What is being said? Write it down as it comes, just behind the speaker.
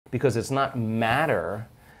because it's not matter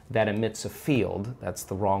that emits a field. That's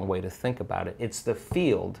the wrong way to think about it. It's the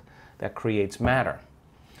field that creates matter.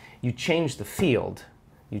 You change the field,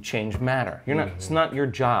 you change matter. It's not your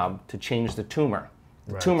job to change the tumor.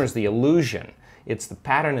 The tumor is the illusion. It's the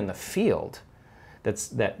pattern in the field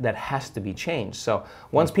that has to be changed. So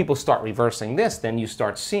once people start reversing this, then you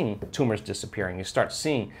start seeing tumors disappearing. You start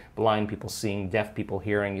seeing blind people seeing, deaf people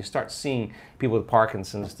hearing. You start seeing people with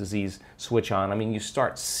Parkinson's disease switch on. I mean, you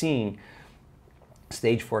start seeing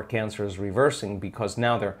stage 4 cancer is reversing because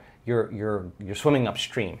now you're swimming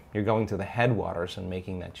upstream. You're going to the headwaters and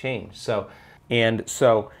making that change. So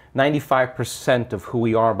 95% of who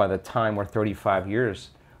we are by the time we're 35 years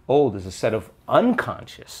old is a set of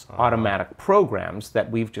unconscious automatic programs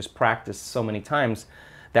that we've just practiced so many times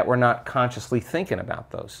that we're not consciously thinking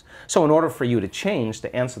about those. So in order for you to change,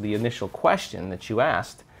 to answer the initial question that you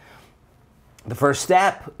asked, the first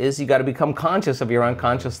step is you got to become conscious of your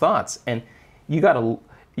unconscious thoughts. And you got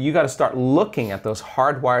to start looking at those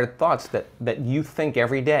hardwired thoughts that you think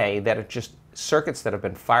every day that are just circuits that have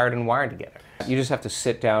been fired and wired together. You just have to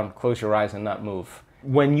sit down, close your eyes, and not move.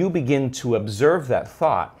 When you begin to observe that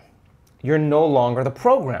thought, you're no longer the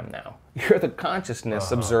program now. You're the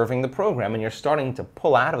consciousness observing the program, and you're starting to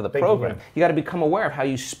pull out of the program. You got to become aware of how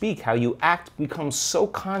you speak, how you act, become so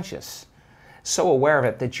conscious, so aware of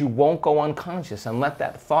it that you won't go unconscious and let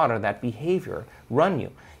that thought or that behavior run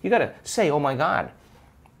you. You got to say, oh my God,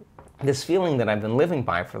 this feeling that I've been living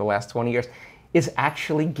by for the last 20 years is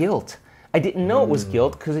actually guilt. I didn't know it was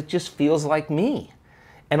guilt because it just feels like me.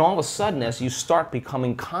 And all of a sudden, as you start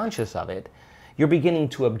becoming conscious of it, you're beginning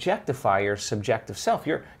to objectify your subjective self.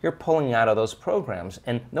 You're pulling out of those programs,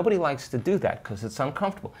 and nobody likes to do that because it's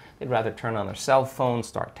uncomfortable. They'd rather turn on their cell phone,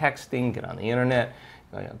 start texting, get on the internet,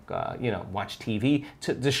 watch TV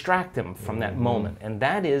to distract them from that moment. And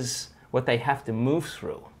that is what they have to move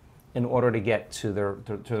through in order to get to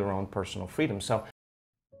their own personal freedom. So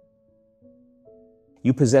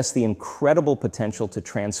you possess the incredible potential to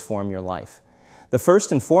transform your life. The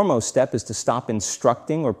first and foremost step is to stop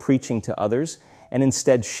instructing or preaching to others and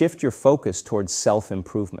instead shift your focus towards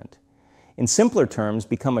self-improvement. In simpler terms,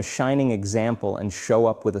 become a shining example and show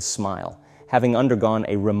up with a smile, having undergone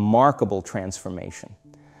a remarkable transformation.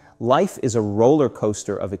 Life is a roller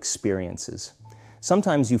coaster of experiences.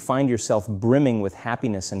 Sometimes you find yourself brimming with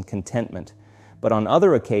happiness and contentment, but on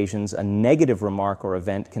other occasions, a negative remark or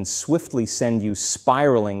event can swiftly send you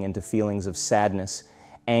spiraling into feelings of sadness,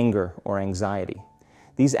 anger, or anxiety.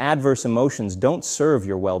 These adverse emotions don't serve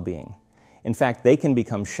your well-being. In fact, they can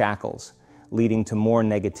become shackles, leading to more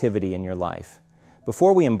negativity in your life.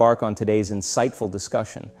 Before we embark on today's insightful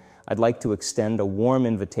discussion, I'd like to extend a warm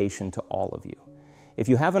invitation to all of you. If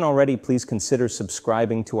you haven't already, please consider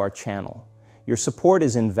subscribing to our channel. Your support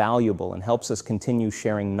is invaluable and helps us continue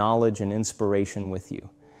sharing knowledge and inspiration with you.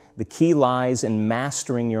 The key lies in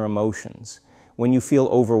mastering your emotions. When you feel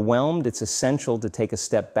overwhelmed, it's essential to take a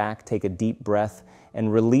step back, take a deep breath,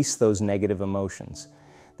 and release those negative emotions.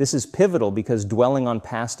 This is pivotal because dwelling on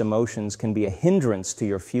past emotions can be a hindrance to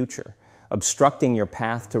your future, obstructing your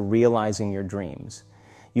path to realizing your dreams.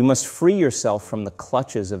 You must free yourself from the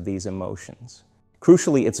clutches of these emotions.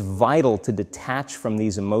 Crucially, it's vital to detach from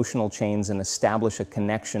these emotional chains and establish a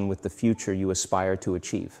connection with the future you aspire to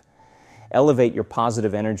achieve. Elevate your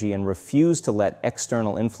positive energy and refuse to let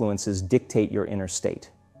external influences dictate your inner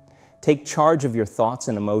state. Take charge of your thoughts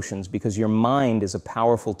and emotions because your mind is a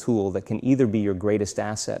powerful tool that can either be your greatest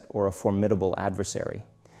asset or a formidable adversary.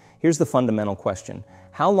 Here's the fundamental question: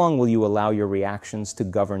 how long will you allow your reactions to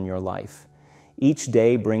govern your life? Each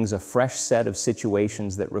day brings a fresh set of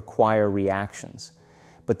situations that require reactions.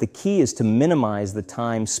 But the key is to minimize the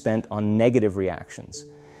time spent on negative reactions.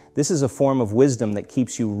 This is a form of wisdom that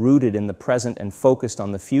keeps you rooted in the present and focused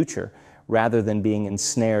on the future rather than being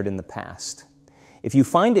ensnared in the past. If you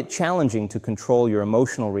find it challenging to control your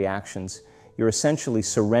emotional reactions, you're essentially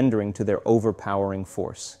surrendering to their overpowering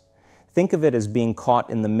force. Think of it as being caught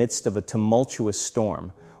in the midst of a tumultuous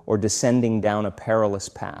storm or descending down a perilous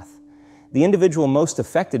path. The individual most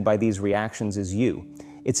affected by these reactions is you.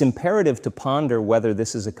 It's imperative to ponder whether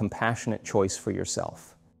this is a compassionate choice for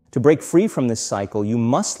yourself. To break free from this cycle, you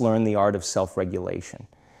must learn the art of self-regulation.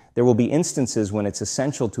 There will be instances when it's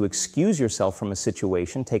essential to excuse yourself from a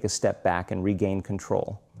situation, take a step back, and regain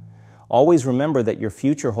control. Always remember that your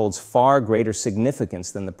future holds far greater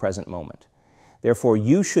significance than the present moment. Therefore,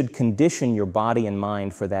 you should condition your body and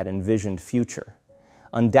mind for that envisioned future.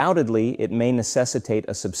 Undoubtedly, it may necessitate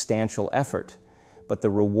a substantial effort, but the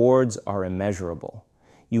rewards are immeasurable.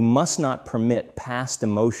 You must not permit past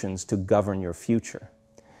emotions to govern your future.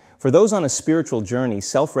 For those on a spiritual journey,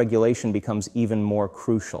 self-regulation becomes even more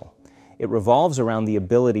crucial. It revolves around the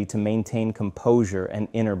ability to maintain composure and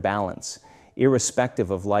inner balance,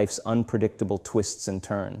 irrespective of life's unpredictable twists and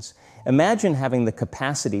turns. Imagine having the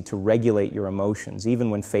capacity to regulate your emotions,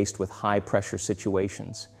 even when faced with high-pressure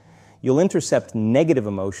situations. You'll intercept negative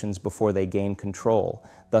emotions before they gain control,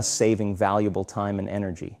 thus saving valuable time and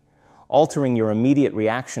energy. Altering your immediate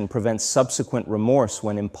reaction prevents subsequent remorse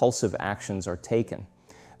when impulsive actions are taken.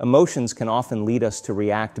 Emotions can often lead us to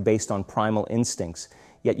react based on primal instincts,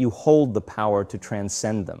 yet you hold the power to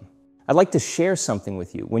transcend them. I'd like to share something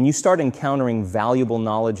with you. When you start encountering valuable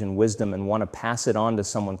knowledge and wisdom and want to pass it on to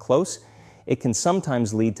someone close, it can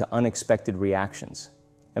sometimes lead to unexpected reactions.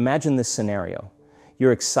 Imagine this scenario.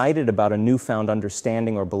 You're excited about a newfound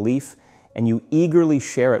understanding or belief, and you eagerly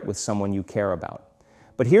share it with someone you care about.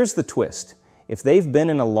 But here's the twist. If they've been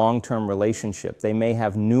in a long-term relationship, they may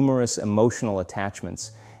have numerous emotional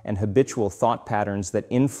attachments and habitual thought patterns that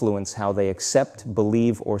influence how they accept,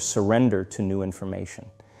 believe, or surrender to new information.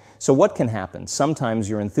 So what can happen? Sometimes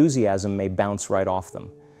your enthusiasm may bounce right off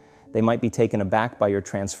them. They might be taken aback by your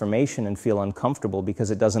transformation and feel uncomfortable because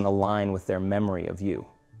it doesn't align with their memory of you.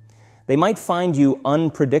 They might find you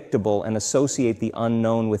unpredictable and associate the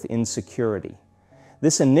unknown with insecurity.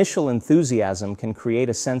 This initial enthusiasm can create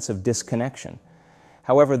a sense of disconnection.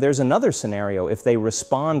 However, there's another scenario. If they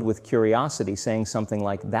respond with curiosity, saying something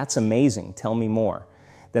like, "That's amazing, tell me more,"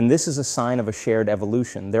 then this is a sign of a shared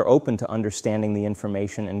evolution. They're open to understanding the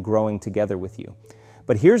information and growing together with you.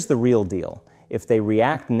 But here's the real deal. If they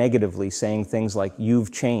react negatively, saying things like,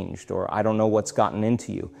 "You've changed," or "I don't know what's gotten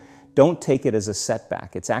into you," don't take it as a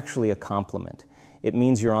setback. It's actually a compliment. It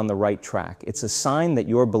means you're on the right track. It's a sign that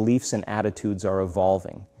your beliefs and attitudes are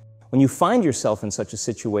evolving. When you find yourself in such a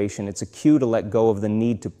situation, it's a cue to let go of the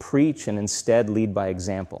need to preach and instead lead by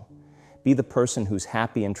example. Be the person who's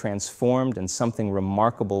happy and transformed, and something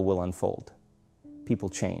remarkable will unfold. People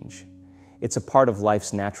change. It's a part of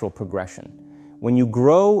life's natural progression. When you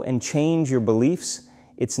grow and change your beliefs,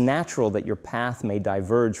 it's natural that your path may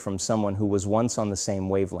diverge from someone who was once on the same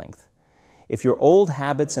wavelength. If your old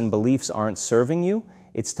habits and beliefs aren't serving you,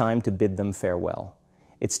 it's time to bid them farewell.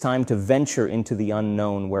 It's time to venture into the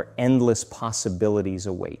unknown where endless possibilities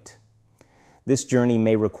await. This journey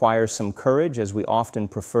may require some courage, as we often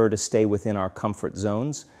prefer to stay within our comfort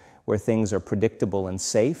zones, where things are predictable and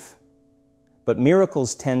safe. But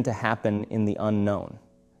miracles tend to happen in the unknown.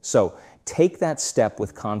 So take that step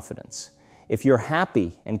with confidence. If you're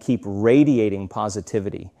happy and keep radiating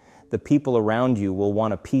positivity, the people around you will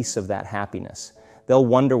want a piece of that happiness. They'll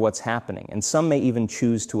wonder what's happening, and some may even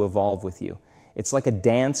choose to evolve with you. It's like a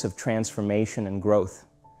dance of transformation and growth.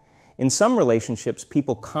 In some relationships,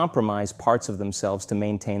 people compromise parts of themselves to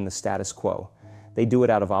maintain the status quo. They do it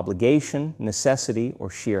out of obligation, necessity, or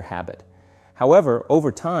sheer habit. However,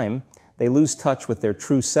 over time, they lose touch with their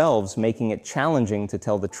true selves, making it challenging to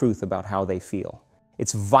tell the truth about how they feel.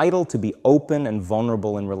 It's vital to be open and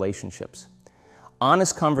vulnerable in relationships.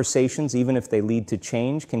 Honest conversations, even if they lead to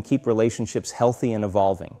change, can keep relationships healthy and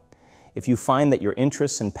evolving. If you find that your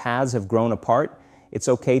interests and paths have grown apart, it's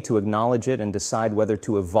okay to acknowledge it and decide whether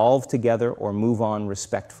to evolve together or move on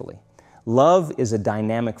respectfully. Love is a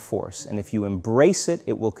dynamic force, and if you embrace it,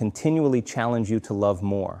 it will continually challenge you to love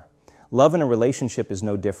more. Love in a relationship is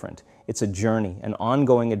no different. It's a journey, an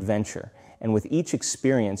ongoing adventure, and with each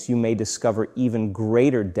experience, you may discover even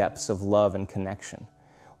greater depths of love and connection.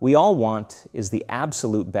 We all want is the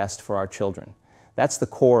absolute best for our children. That's the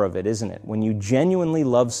core of it, isn't it? When you genuinely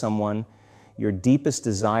love someone, your deepest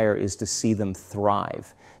desire is to see them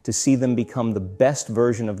thrive, to see them become the best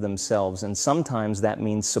version of themselves, and sometimes that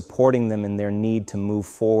means supporting them in their need to move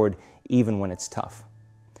forward even when it's tough.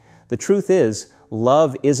 The truth is,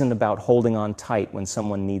 love isn't about holding on tight when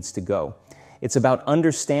someone needs to go. It's about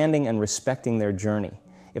understanding and respecting their journey.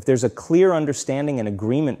 If there's a clear understanding and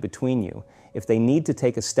agreement between you, if they need to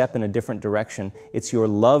take a step in a different direction, it's your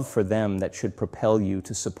love for them that should propel you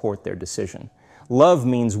to support their decision. Love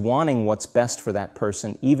means wanting what's best for that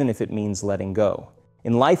person, even if it means letting go.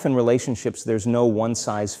 In life and relationships, there's no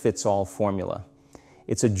one-size-fits-all formula.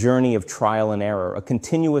 It's a journey of trial and error, a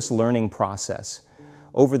continuous learning process.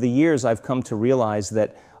 Over the years, I've come to realize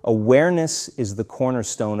that awareness is the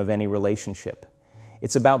cornerstone of any relationship.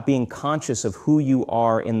 It's about being conscious of who you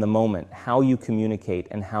are in the moment, how you communicate,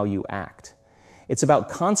 and how you act. It's about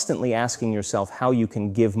constantly asking yourself how you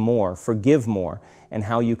can give more, forgive more, and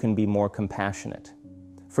how you can be more compassionate.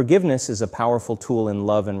 Forgiveness is a powerful tool in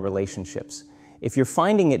love and relationships. If you're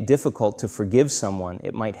finding it difficult to forgive someone,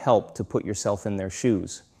 it might help to put yourself in their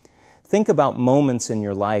shoes. Think about moments in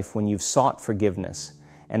your life when you've sought forgiveness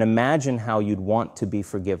and imagine how you'd want to be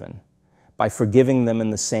forgiven. By forgiving them in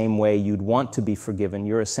the same way you'd want to be forgiven,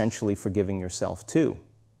 you're essentially forgiving yourself too.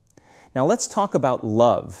 Now let's talk about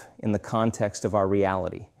love in the context of our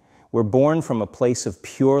reality. We're born from a place of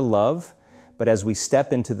pure love, but as we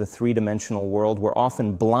step into the three-dimensional world, we're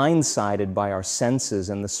often blindsided by our senses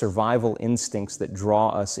and the survival instincts that draw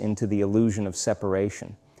us into the illusion of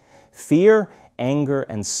separation. Fear, anger,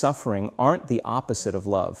 and suffering aren't the opposite of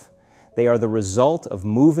love. They are the result of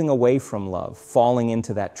moving away from love, falling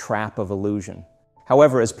into that trap of illusion.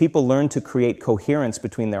 However, as people learn to create coherence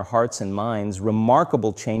between their hearts and minds,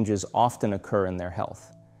 remarkable changes often occur in their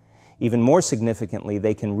health. Even more significantly,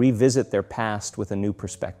 they can revisit their past with a new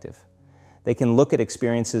perspective. They can look at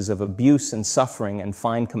experiences of abuse and suffering and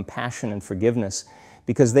find compassion and forgiveness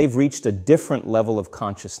because they've reached a different level of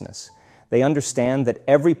consciousness. They understand that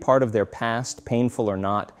every part of their past, painful or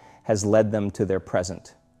not, has led them to their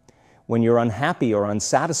present. When you're unhappy or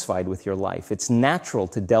unsatisfied with your life, it's natural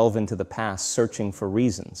to delve into the past searching for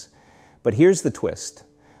reasons. But here's the twist.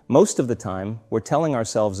 Most of the time, we're telling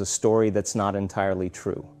ourselves a story that's not entirely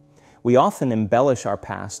true. We often embellish our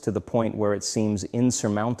past to the point where it seems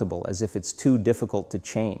insurmountable, as if it's too difficult to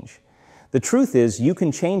change. The truth is, you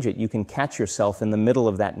can change it. You can catch yourself in the middle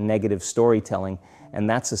of that negative storytelling, and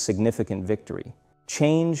that's a significant victory.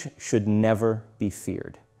 Change should never be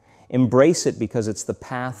feared. Embrace it because it's the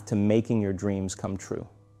path to making your dreams come true.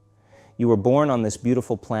 You were born on this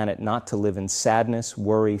beautiful planet not to live in sadness,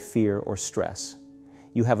 worry, fear, or stress.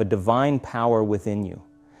 You have a divine power within you,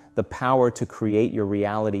 the power to create your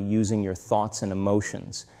reality using your thoughts and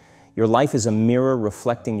emotions. Your life is a mirror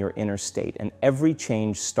reflecting your inner state, and every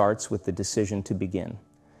change starts with the decision to begin.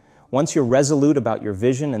 Once you're resolute about your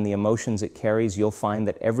vision and the emotions it carries, you'll find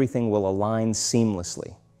that everything will align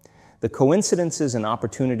seamlessly. The coincidences and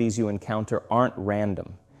opportunities you encounter aren't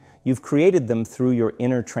random. You've created them through your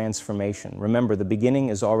inner transformation. Remember, the beginning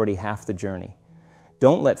is already half the journey.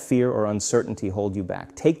 Don't let fear or uncertainty hold you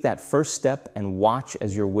back. Take that first step and watch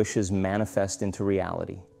as your wishes manifest into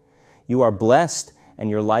reality. You are blessed, and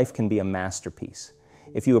your life can be a masterpiece.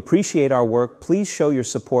 If you appreciate our work, please show your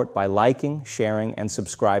support by liking, sharing, and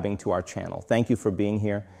subscribing to our channel. Thank you for being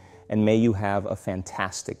here, and may you have a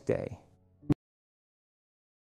fantastic day.